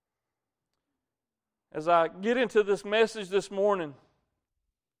As I get into this message this morning,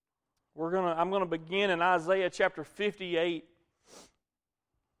 I'm going to begin in Isaiah chapter 58.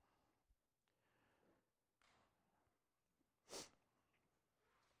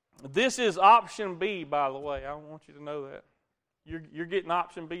 This is option B, by the way. I want you to know that. You're getting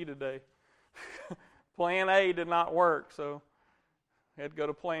option B today. Plan A did not work, so I had to go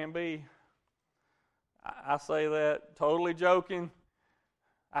to plan B. I say that totally joking.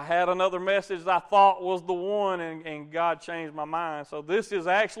 I had another message I thought was the one, and God changed my mind. So this is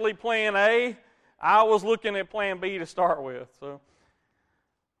actually plan A. I was looking at plan B to start with. So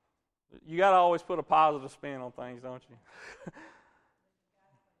you got to always put a positive spin on things, don't you?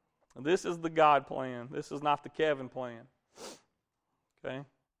 This is the God plan. This is not the Kevin plan. Okay?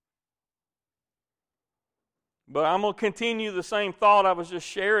 But I'm going to continue the same thought I was just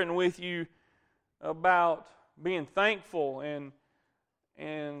sharing with you about being thankful and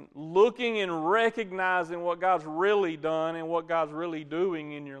looking and recognizing what God's really done and what God's really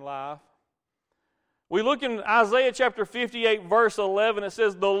doing in your life. We look in Isaiah chapter 58, verse 11. It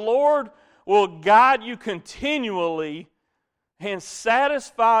says, "The Lord will guide you continually and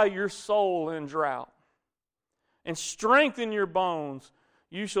satisfy your soul in drought, and strengthen your bones.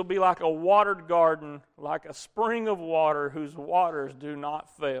 You shall be like a watered garden, like a spring of water whose waters do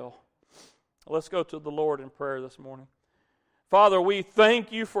not fail." Let's go to the Lord in prayer this morning. Father, we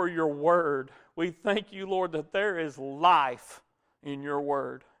thank you for your word. We thank you, Lord, that there is life in your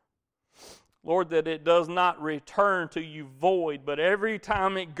word. Lord, that it does not return to you void, but every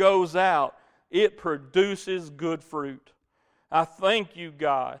time it goes out, it produces good fruit. I thank you,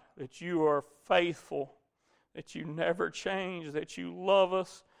 God, that you are faithful, that you never change, that you love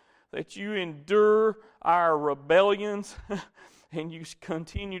us, that you endure our rebellions, and you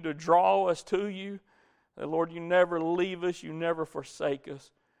continue to draw us to you. That, Lord, you never leave us, you never forsake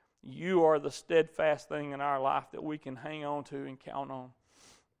us. You are the steadfast thing in our life that we can hang on to and count on.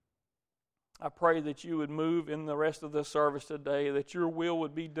 I pray that you would move in the rest of this service today, that your will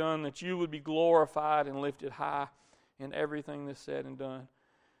would be done, that you would be glorified and lifted high in everything that's said and done.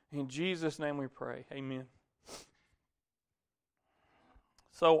 In Jesus' name we pray. Amen.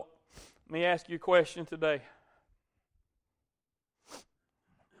 So, let me ask you a question today.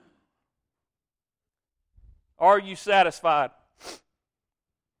 Are you satisfied?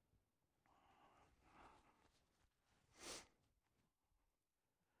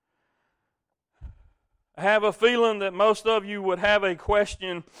 I have a feeling that most of you would have a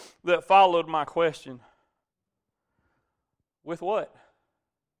question that followed my question. With what?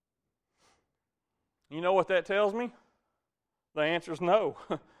 You know what that tells me? The answer is no.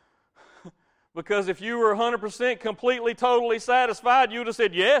 Because if you were 100% completely, totally satisfied, you would have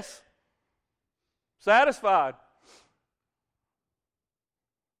said yes. Satisfied.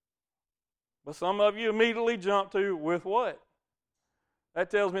 But some of you immediately jump to, with what? That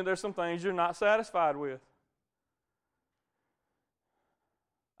tells me there's some things you're not satisfied with.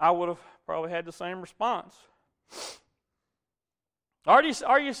 I would have probably had the same response. Are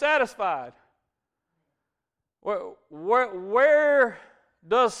you satisfied? Where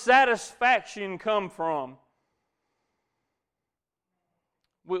does satisfaction come from?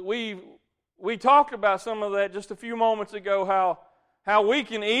 We talked about some of that just a few moments ago, how we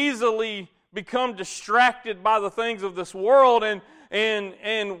can easily become distracted by the things of this world,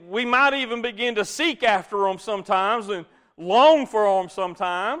 and we might even begin to seek after them sometimes and long for them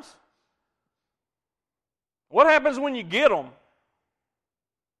sometimes. What happens when you get them?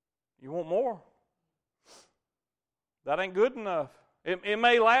 You want more. That ain't good enough. It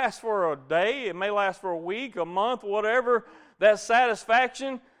may last for a day, it may last for a week, a month, whatever. That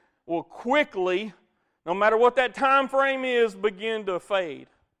satisfaction will quickly, no matter what that time frame is, begin to fade.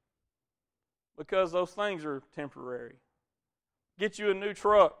 Because those things are temporary. Get you a new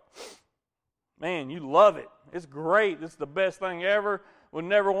truck. Man, you love it. It's great. It's the best thing ever. Would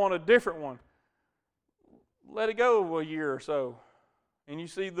never want a different one. Let it go a year or so, and you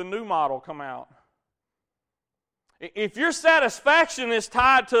see the new model come out. If your satisfaction is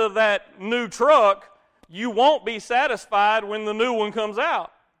tied to that new truck, you won't be satisfied when the new one comes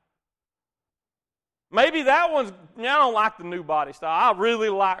out. Maybe that one's, I don't like the new body style. I really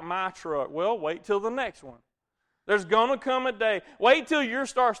like my truck. Well, wait till the next one. There's going to come a day. Wait till yours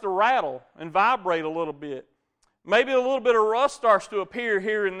starts to rattle and vibrate a little bit. Maybe a little bit of rust starts to appear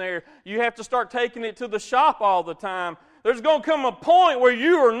here and there. You have to start taking it to the shop all the time. There's going to come a point where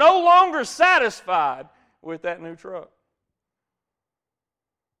you are no longer satisfied with that new truck.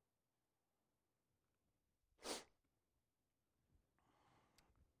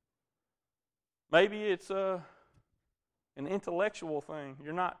 Maybe it's an intellectual thing.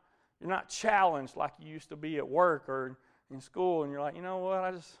 You're not You're not challenged like you used to be at work or in school, and you're like, you know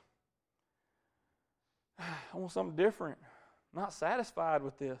what, I want something different. I'm not satisfied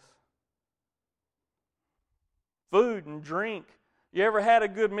with this. Food and drink. You ever had a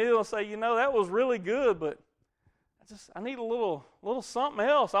good meal and say, you know, that was really good, but I need a little something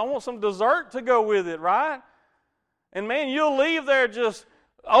else. I want some dessert to go with it, right? And man, you'll leave there just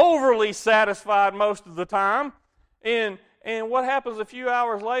overly satisfied most of the time. And what happens a few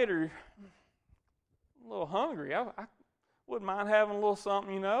hours later? I'm a little hungry. I wouldn't mind having a little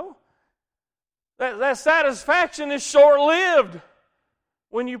something, you know. That satisfaction is short-lived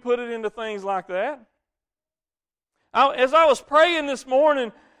when you put it into things like that. As I was praying this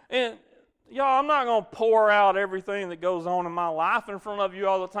morning, and y'all, I'm not going to pour out everything that goes on in my life in front of you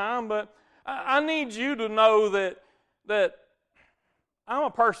all the time, but I need you to know that I'm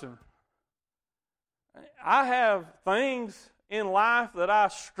a person. I have things in life that I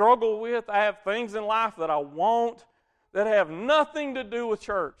struggle with. I have things in life that I want that have nothing to do with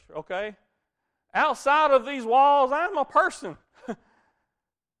church, okay? Outside of these walls, I'm a person.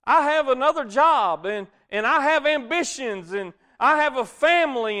 I have another job, and I have ambitions, and I have a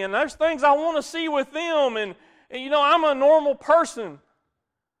family, and there's things I want to see with them, and you know, I'm a normal person.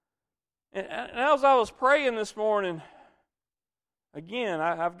 And as I was praying this morning, again,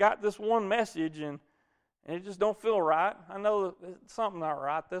 I've got this one message, and it just don't feel right. I know that something's not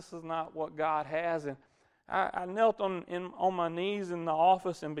right. This is not what God has. And I knelt on my knees in the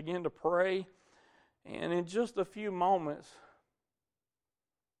office and began to pray. And in just a few moments,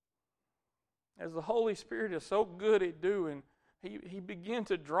 as the Holy Spirit is so good at doing, He began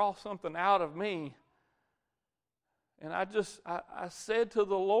to draw something out of me. And I said to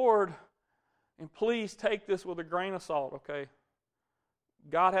the Lord, and please take this with a grain of salt, okay?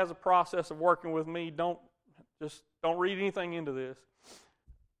 God has a process of working with me. Don't read anything into this.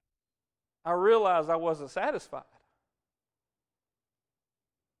 I realized I wasn't satisfied.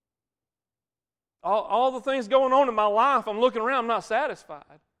 All the things going on in my life, I'm looking around, I'm not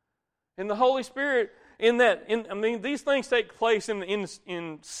satisfied. And the Holy Spirit, these things take place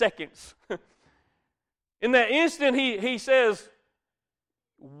in seconds. In that instant, He says,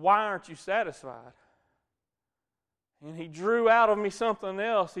 why aren't you satisfied? And He drew out of me something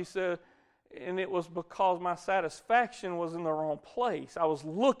else. He said, and it was because my satisfaction was in the wrong place. I was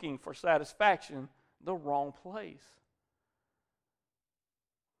looking for satisfaction in the wrong place.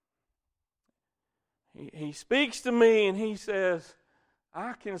 He speaks to me and He says,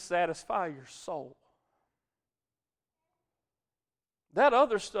 I can satisfy your soul. That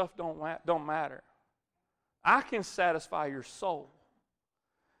other stuff don't matter. I can satisfy your soul.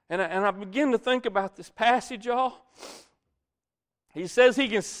 And I begin to think about this passage, y'all. He says He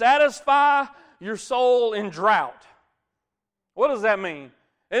can satisfy your soul in drought. What does that mean?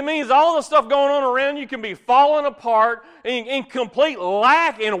 It means all the stuff going on around you can be falling apart in complete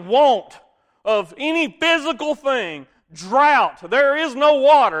lack and want of any physical thing. Drought. There is no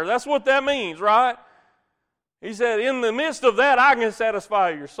water. That's what that means, right? He said, in the midst of that, I can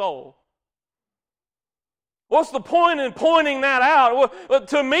satisfy your soul. What's the point in pointing that out? Well,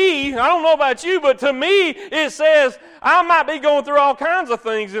 to me, I don't know about you, but to me, it says, I might be going through all kinds of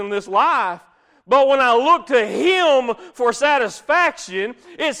things in this life, but when I look to Him for satisfaction,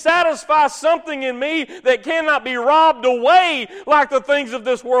 it satisfies something in me that cannot be robbed away like the things of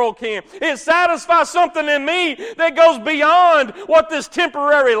this world can. It satisfies something in me that goes beyond what this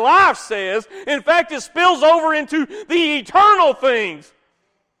temporary life says. In fact, it spills over into the eternal things.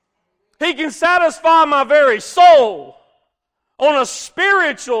 He can satisfy my very soul. On a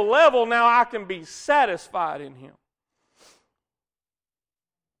spiritual level, now I can be satisfied in Him.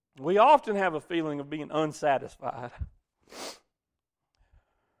 We often have a feeling of being unsatisfied.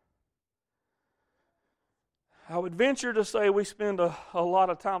 I would venture to say we spend a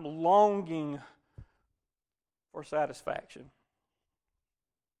lot of time longing for satisfaction,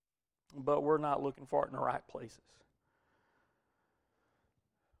 but we're not looking for it in the right places.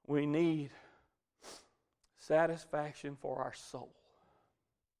 We need satisfaction for our soul.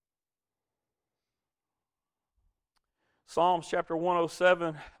 Psalms chapter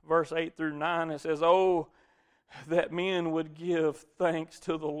 107, verse 8 through 9, it says, oh, that men would give thanks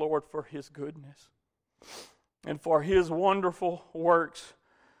to the Lord for His goodness and for His wonderful works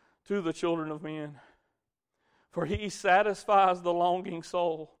to the children of men. For He satisfies the longing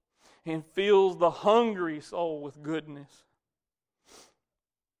soul and fills the hungry soul with goodness.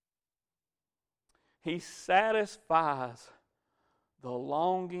 He satisfies the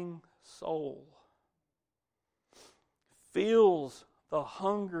longing soul. Fills the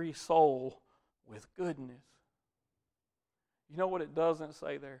hungry soul with goodness. You know what it doesn't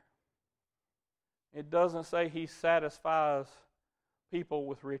say there? It doesn't say He satisfies people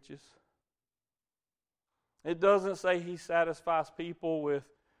with riches. It doesn't say He satisfies people with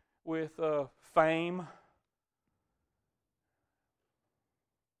fame.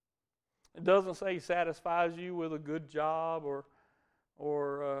 It doesn't say He satisfies you with a good job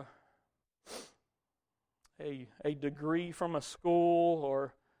or a degree from a school,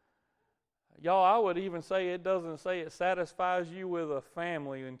 or y'all, I would even say it doesn't say it satisfies you with a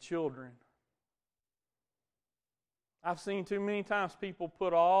family and children. I've seen too many times people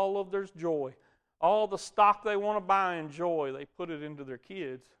put all of their joy, all the stock they want to buy in joy, they put it into their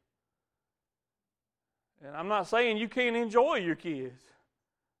kids. And I'm not saying you can't enjoy your kids,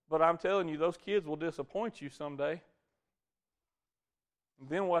 but I'm telling you, those kids will disappoint you someday. And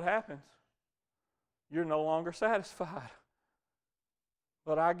then what happens? You're no longer satisfied.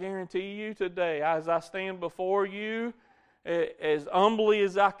 But I guarantee you today, as I stand before you, as humbly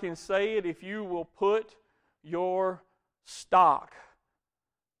as I can say it, if you will put your stock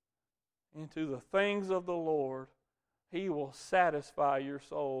into the things of the Lord, He will satisfy your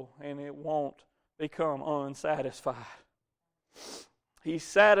soul, and it won't become unsatisfied. He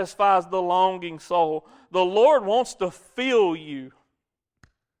satisfies the longing soul. The Lord wants to fill you.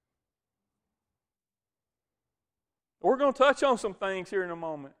 We're going to touch on some things here in a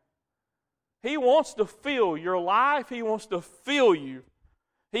moment. He wants to fill your life. He wants to fill you.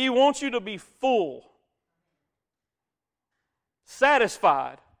 He wants you to be full,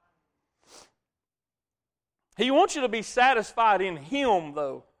 satisfied. He wants you to be satisfied in Him,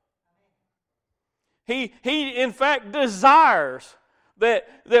 though. He in fact, desires that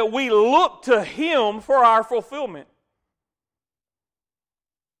we look to Him for our fulfillment.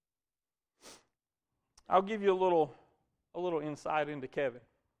 I'll give you a little insight into Kevin.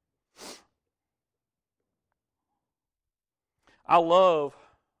 I love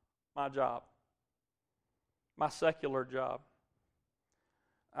my job, my secular job.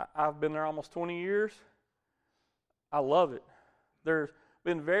 I've been there almost 20 years. I love it. There's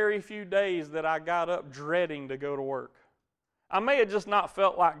been very few days that I got up dreading to go to work. I may have just not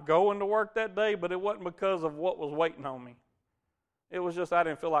felt like going to work that day, but it wasn't because of what was waiting on me. It was just I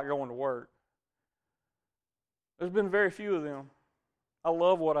didn't feel like going to work. There's been very few of them. I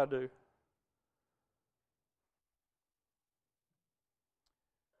love what I do.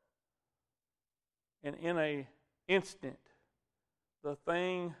 And in an instant, the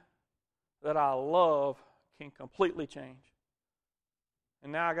thing that I love can completely change.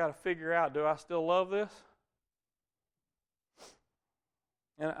 And now I got to figure out, do I still love this?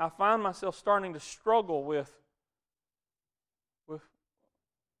 And I find myself starting to struggle with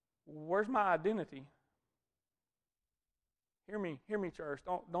where's my identity? Hear me, church.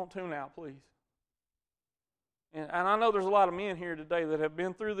 Don't tune out, please. And I know there's a lot of men here today that have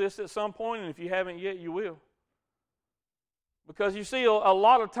been through this at some point, and if you haven't yet, you will. Because you see, a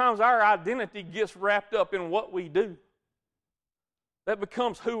lot of times our identity gets wrapped up in what we do. That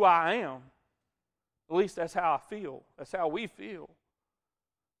becomes who I am. At least that's how I feel. That's how we feel.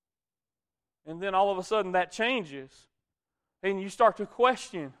 And then all of a sudden that changes. And you start to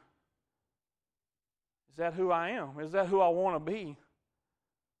question, is that who I am? Is that who I want to be?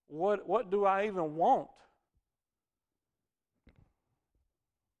 What do I even want?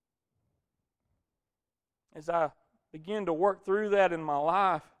 As I begin to work through that in my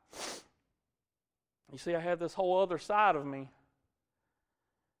life, you see, I have this whole other side of me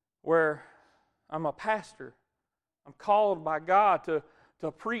where I'm a pastor. I'm called by God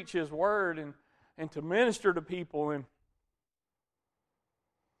to preach His Word and to minister to people. And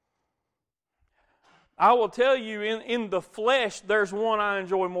I will tell you, in the flesh, there's one I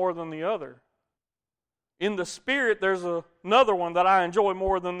enjoy more than the other. In the spirit, there's another one that I enjoy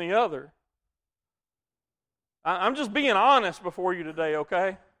more than the other. I'm just being honest before you today,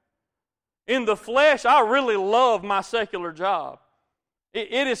 okay? In the flesh, I really love my secular job.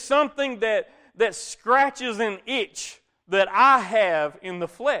 It is something that scratches an itch that I have in the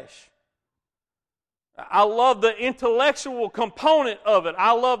flesh. I love the intellectual component of it.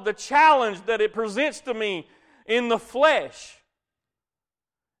 I love the challenge that it presents to me in the flesh.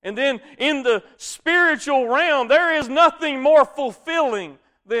 And then in the spiritual realm, there is nothing more fulfilling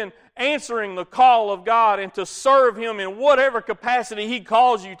than answering the call of God and to serve Him in whatever capacity He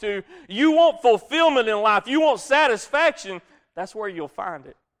calls you to. You want fulfillment in life. You want satisfaction. That's where you'll find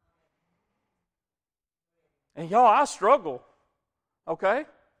it. And y'all, I struggle. Okay?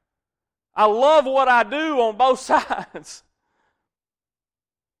 I love what I do on both sides.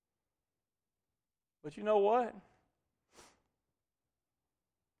 But you know what?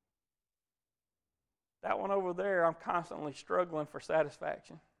 That one over there, I'm constantly struggling for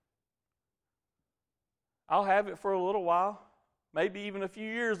satisfaction. I'll have it for a little while. Maybe even a few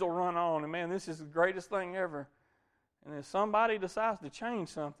years will run on, and man, this is the greatest thing ever. And then somebody decides to change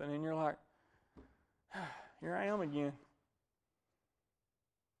something, and you're like, here I am again.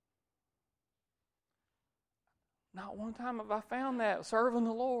 Not one time have I found that serving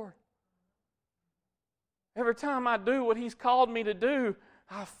the Lord. Every time I do what He's called me to do,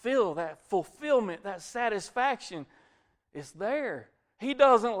 I feel that fulfillment, that satisfaction. It's there. He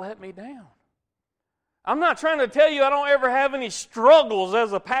doesn't let me down. I'm not trying to tell you I don't ever have any struggles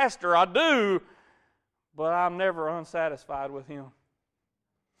as a pastor. I do, but I'm never unsatisfied with Him.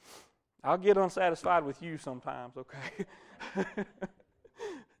 I'll get unsatisfied with you sometimes, okay?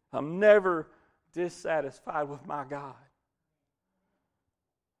 I'm never dissatisfied with my God.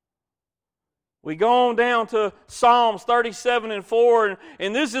 We go on down to Psalms 37 and 4,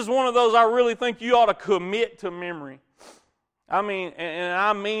 and this is one of those I really think you ought to commit to memory. I mean, and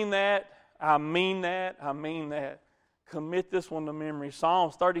I mean that. I mean that. Commit this one to memory.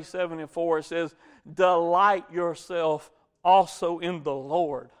 Psalms 37 and 4, it says, delight yourself also in the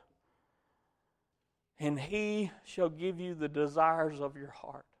Lord, and He shall give you the desires of your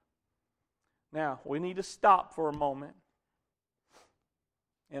heart. Now, we need to stop for a moment.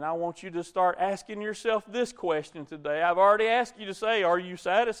 And I want you to start asking yourself this question today. I've already asked you to say, are you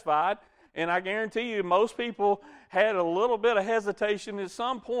satisfied? And I guarantee you most people had a little bit of hesitation at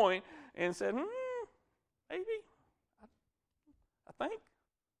some point and said, maybe, I think.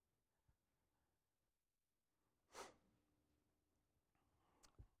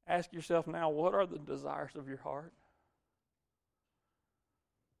 Ask yourself now, what are the desires of your heart?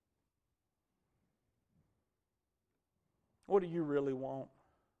 What do you really want?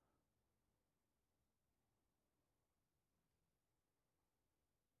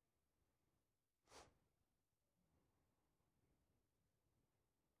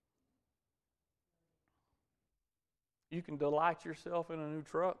 You can delight yourself in a new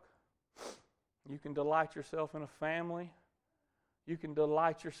truck. You can delight yourself in a family. You can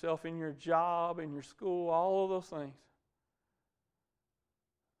delight yourself in your job, in your school, all of those things.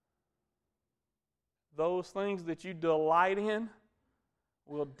 Those things that you delight in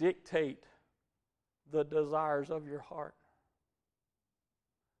will dictate the desires of your heart.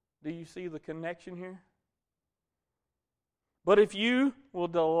 Do you see the connection here? But if you will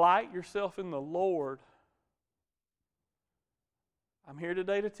delight yourself in the Lord, I'm here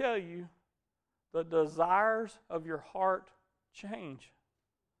today to tell you the desires of your heart change.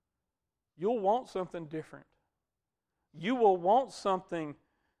 You'll want something different. You will want something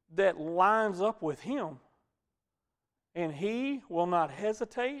that lines up with Him. And He will not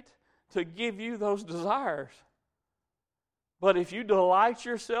hesitate to give you those desires. But if you delight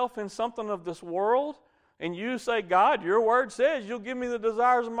yourself in something of this world, and you say, God, your word says you'll give me the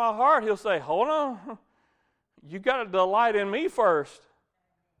desires of my heart, He'll say, hold on. You got to delight in me first.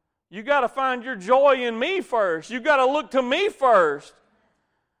 You got to find your joy in me first. You got to look to me first.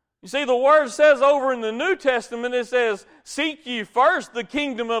 You see, the Word says over in the New Testament, it says, seek ye first the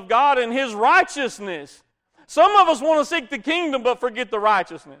kingdom of God and His righteousness. Some of us want to seek the kingdom but forget the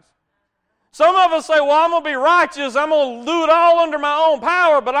righteousness. Some of us say, well, I'm going to be righteous. I'm going to do it all under my own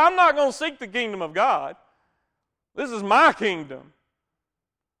power, but I'm not going to seek the kingdom of God. This is my kingdom.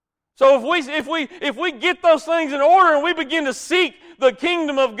 So if we get those things in order and we begin to seek the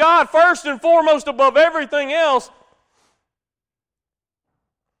kingdom of God first and foremost above everything else,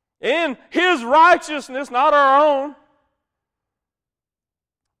 in His righteousness, not our own,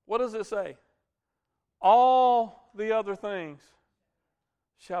 what does it say? All the other things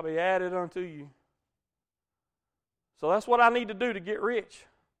shall be added unto you. So that's what I need to do to get rich.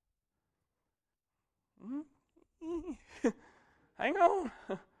 Hang on.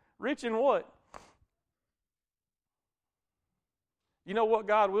 Rich in what? You know what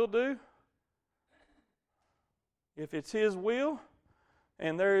God will do? If it's His will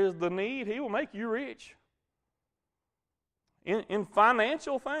and there is the need, He will make you rich. In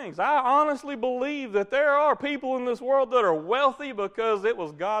financial things. I honestly believe that there are people in this world that are wealthy because it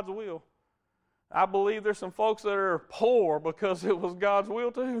was God's will. I believe there's some folks that are poor because it was God's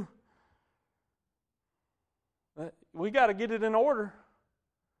will too. We got to get it in order.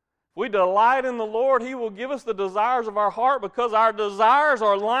 If we delight in the Lord, He will give us the desires of our heart because our desires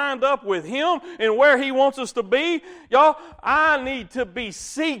are lined up with Him and where He wants us to be. Y'all, I need to be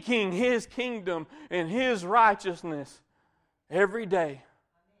seeking His kingdom and His righteousness every day.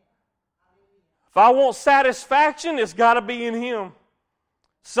 If I want satisfaction, it's got to be in Him.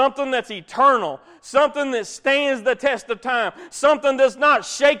 Something that's eternal. Something that stands the test of time. Something that's not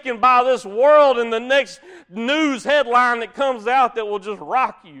shaken by this world and the next news headline that comes out that will just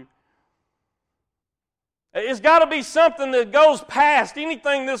rock you. It's got to be something that goes past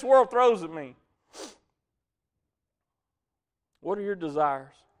anything this world throws at me. What are your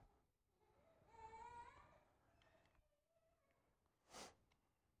desires?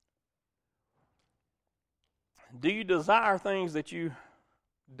 Do you desire things that you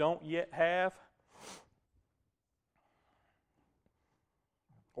don't yet have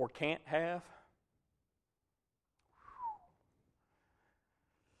or can't have?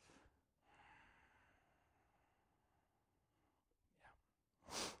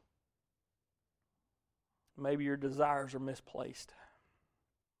 Maybe your desires are misplaced.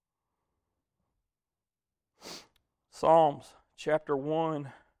 Psalms chapter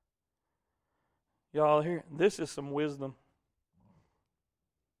 1. Y'all hear? This is some wisdom.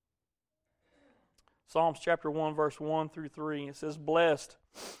 Psalms chapter 1, verse 1 through 3. It says, "Blessed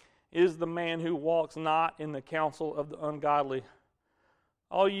is the man who walks not in the counsel of the ungodly."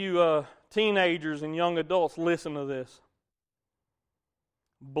 All you teenagers and young adults, listen to this.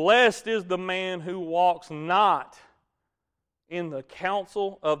 Blessed is the man who walks not in the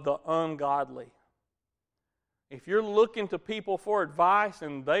counsel of the ungodly. If you're looking to people for advice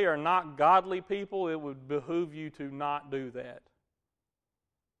and they are not godly people, it would behoove you to not do that.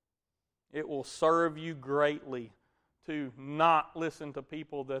 It will serve you greatly to not listen to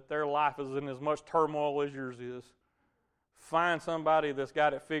people that their life is in as much turmoil as yours is. Find somebody that's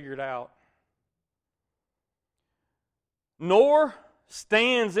got it figured out. Nor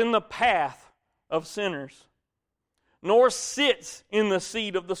stands in the path of sinners, nor sits in the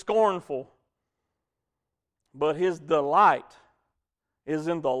seat of the scornful. But his delight is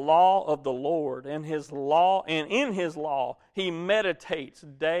in the law of the Lord, and in his law he meditates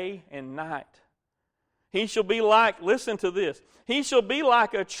day and night. He shall be like, listen to this, he shall be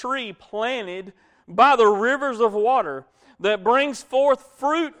like a tree planted by the rivers of water, that brings forth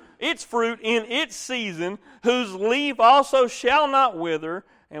its fruit in its season, whose leaf also shall not wither,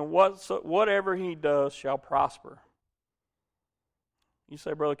 and whatever he does shall prosper. You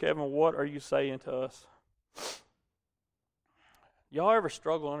say, Brother Kevin, what are you saying to us? Y'all ever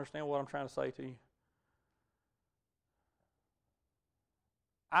struggle to understand what I'm trying to say to you?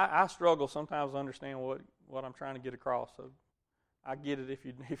 I struggle sometimes to understand what I'm trying to get across. So I get it if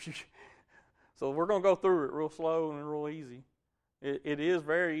you. So we're going to go through it real slow and real easy. It is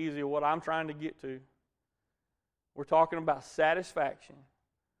very easy what I'm trying to get to. We're talking about satisfaction.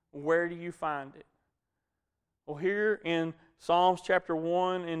 Where do you find it? Well, here in Psalms chapter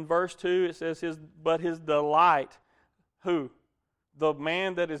 1 in verse 2, it says, but his delight, who? The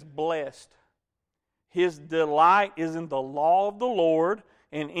man that is blessed. His delight is in the law of the Lord,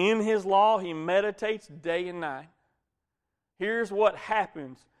 and in his law he meditates day and night. Here's what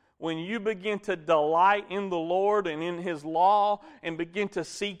happens when you begin to delight in the Lord and in his law and begin to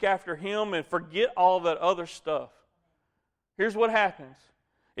seek after him and forget all that other stuff. Here's what happens.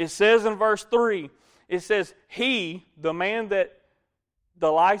 It says in verse 3, it says, he, the man that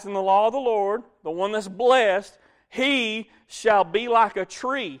delights in the law of the Lord, the one that's blessed, he shall be like a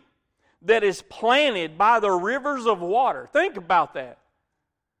tree that is planted by the rivers of water. Think about that.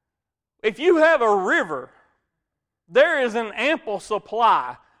 If you have a river, there is an ample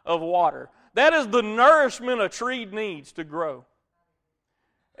supply of water. That is the nourishment a tree needs to grow.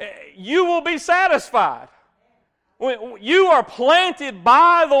 You will be satisfied. When you are planted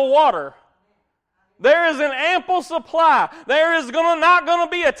by the water, there is an ample supply. There is not going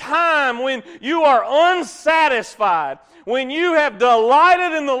to be a time when you are unsatisfied. When you have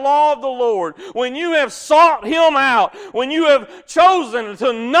delighted in the law of the Lord, when you have sought him out, when you have chosen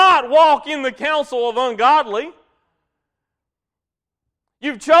to not walk in the counsel of ungodly,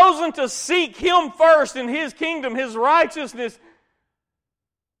 you've chosen to seek him first in his kingdom, his righteousness,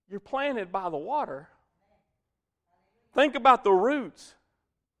 you're planted by the water. Think about the roots.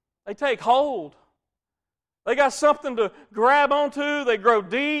 They take hold. They got something to grab onto. They grow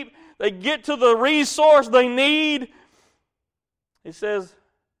deep. They get to the resource they need. It says,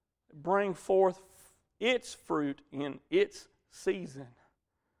 bring forth its fruit in its season.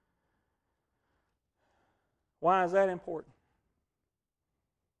 Why is that important?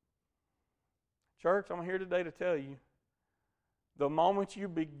 Church, I'm here today to tell you, the moment you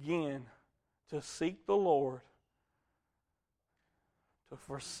begin to seek the Lord, to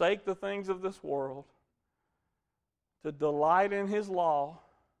forsake the things of this world, to delight in his law,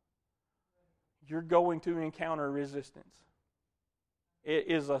 you're going to encounter resistance. It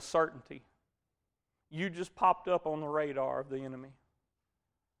is a certainty. You just popped up on the radar of the enemy.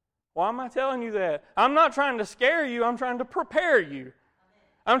 Why am I telling you that? I'm not trying to scare you. I'm trying to prepare you.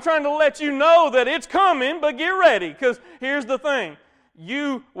 I'm trying to let you know that it's coming, but get ready. Because here's the thing.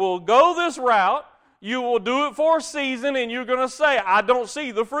 You will go this route. You will do it for a season, and you're going to say, I don't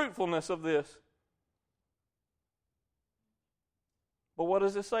see the fruitfulness of this. But what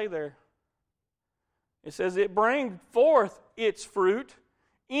does it say there? It says it brings forth its fruit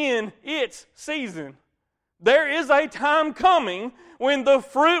in its season. There is a time coming when the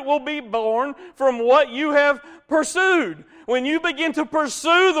fruit will be born from what you have pursued. When you begin to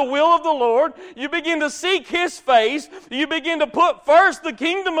pursue the will of the Lord, you begin to seek His face, you begin to put first the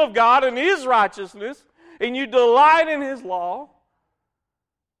kingdom of God and His righteousness, and you delight in His law,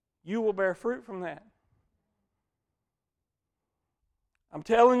 you will bear fruit from that. I'm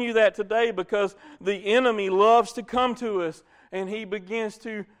telling you that today because the enemy loves to come to us and he begins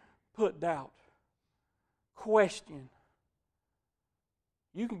to put doubt, question.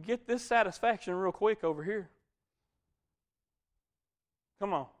 You can get this satisfaction real quick over here.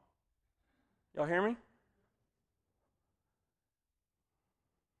 Come on. Y'all hear me?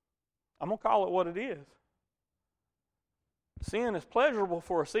 I'm going to call it what it is. Sin is pleasurable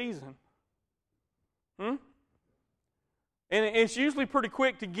for a season. And it's usually pretty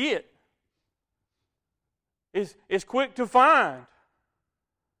quick to get. It's quick to find.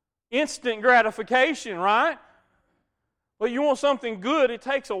 Instant gratification, right? Well, you want something good, it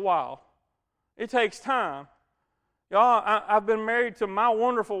takes a while. It takes time. Y'all, I've been married to my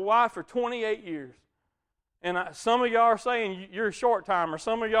wonderful wife for 28 years. And some of y'all are saying you're a short timer.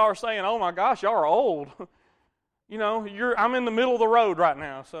 Some of y'all are saying, oh my gosh, y'all are old. You know, I'm in the middle of the road right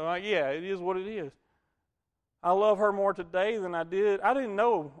now. So yeah, it is what it is. I love her more today than I did. I didn't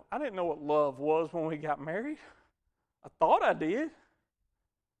know what love was when we got married. I thought I did.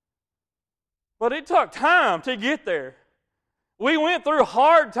 But it took time to get there. We went through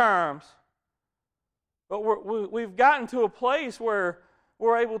hard times. But we've gotten to a place where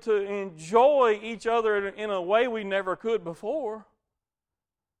we're able to enjoy each other in a way we never could before.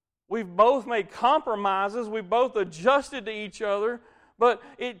 We've both made compromises. We both adjusted to each other. But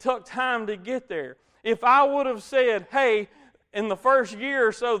it took time to get there. If I would have said, hey, in the first year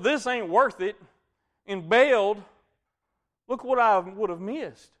or so, this ain't worth it, and bailed, look what I would have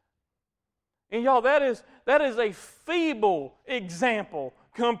missed. And y'all, that is a feeble example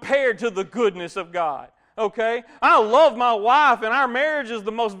compared to the goodness of God. Okay? I love my wife, and our marriage is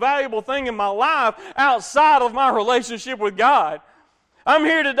the most valuable thing in my life outside of my relationship with God. I'm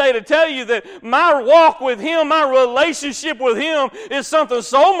here today to tell you that my walk with Him, my relationship with Him is something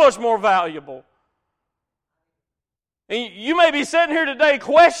so much more valuable. And you may be sitting here today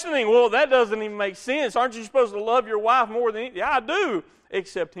questioning, well, that doesn't even make sense. Aren't you supposed to love your wife more than... Yeah, I do,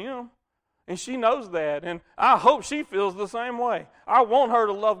 except Him. And she knows that, and I hope she feels the same way. I want her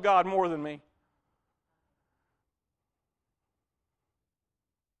to love God more than me.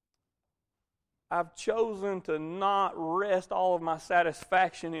 I've chosen to not rest all of my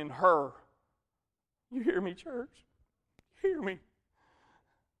satisfaction in her. You hear me, church? You hear me?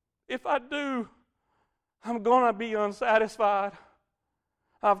 If I do, I'm going to be unsatisfied.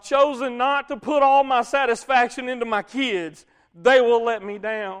 I've chosen not to put all my satisfaction into my kids. They will let me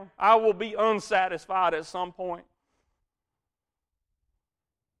down. I will be unsatisfied at some point.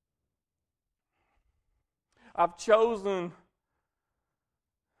 I've chosen,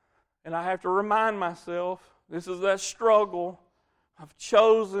 and I have to remind myself, this is that struggle. I've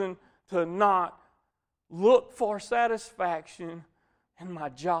chosen to not look for satisfaction in my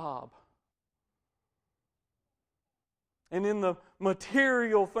job and in the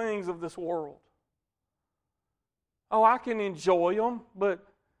material things of this world. Oh, I can enjoy them, but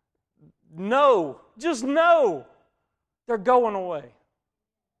just know they're going away.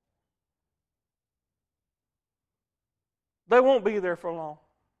 They won't be there for long.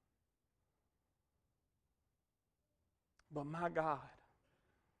 But my God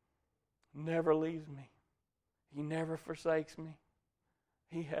never leaves me. He never forsakes me.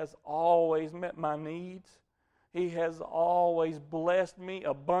 He has always met my needs. He has always blessed me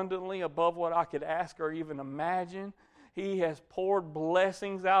abundantly above what I could ask or even imagine. He has poured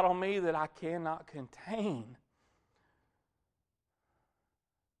blessings out on me that I cannot contain.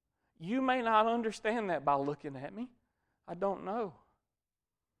 You may not understand that by looking at me. I don't know.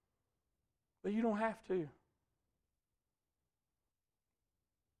 But you don't have to.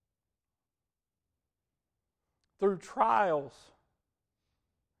 Through trials,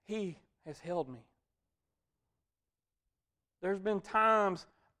 He has held me. There's been times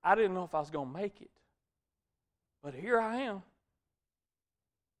I didn't know if I was going to make it. But here I am.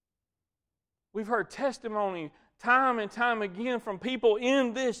 We've heard testimony time and time again from people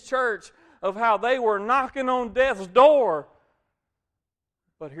in this church of how they were knocking on death's door.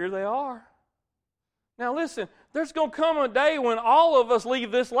 But here they are. Now listen, there's going to come a day when all of us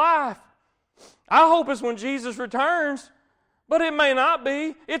leave this life. I hope it's when Jesus returns, but it may not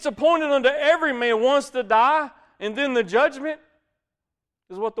be. It's appointed unto every man once to die, and then the judgment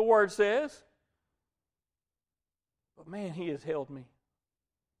is what the Word says. But man, He has held me.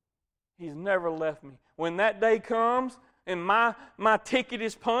 He's never left me. When that day comes and my ticket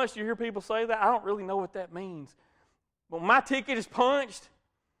is punched, you hear people say that? I don't really know what that means. But my ticket is punched,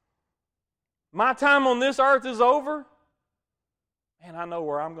 my time on this earth is over, and I know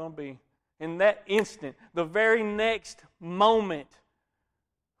where I'm going to be. In that instant, the very next moment.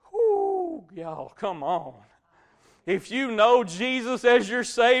 Whoo, y'all, come on. If you know Jesus as your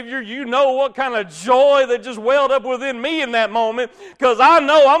Savior, you know what kind of joy that just welled up within me in that moment, because I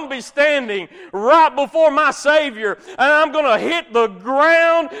know I'm going to be standing right before my Savior, and I'm going to hit the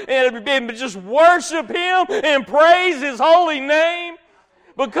ground and just worship Him and praise His holy name.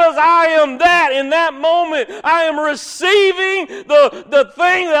 Because I am that in that moment. I am receiving the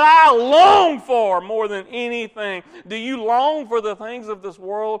thing that I long for more than anything. Do you long for the things of this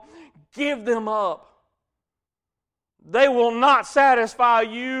world? Give them up. They will not satisfy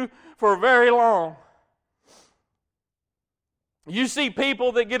you for very long. You see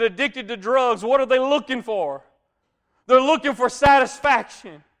people that get addicted to drugs, what are they looking for? They're looking for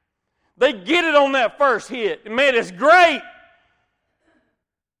satisfaction. They get it on that first hit. Man, it's great.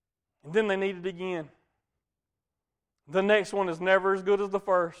 And then they need it again. The next one is never as good as the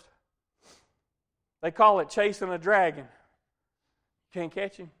first. They call it chasing a dragon. Can't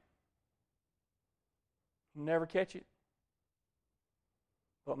catch him. You never catch it.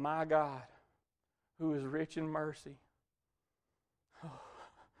 But my God, who is rich in mercy.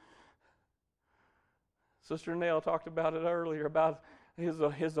 Sister Nell talked about it earlier, about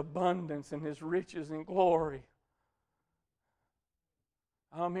His abundance and His riches and glory.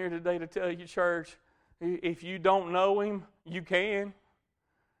 I'm here today to tell you, church, if you don't know Him, you can.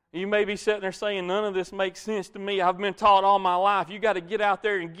 You may be sitting there saying, none of this makes sense to me. I've been taught all my life. You got to get out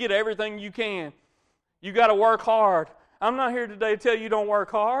there and get everything you can. You got to work hard. I'm not here today to tell you don't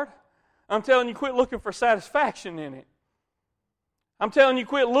work hard. I'm telling you quit looking for satisfaction in it. I'm telling you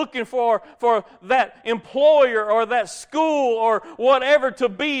quit looking for that employer or that school or whatever to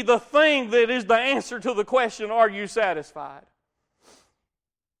be the thing that is the answer to the question, are you satisfied?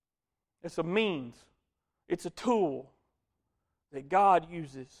 It's a means. It's a tool that God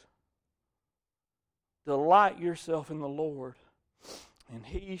uses. Delight yourself in the Lord, and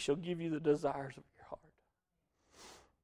He shall give you the desires of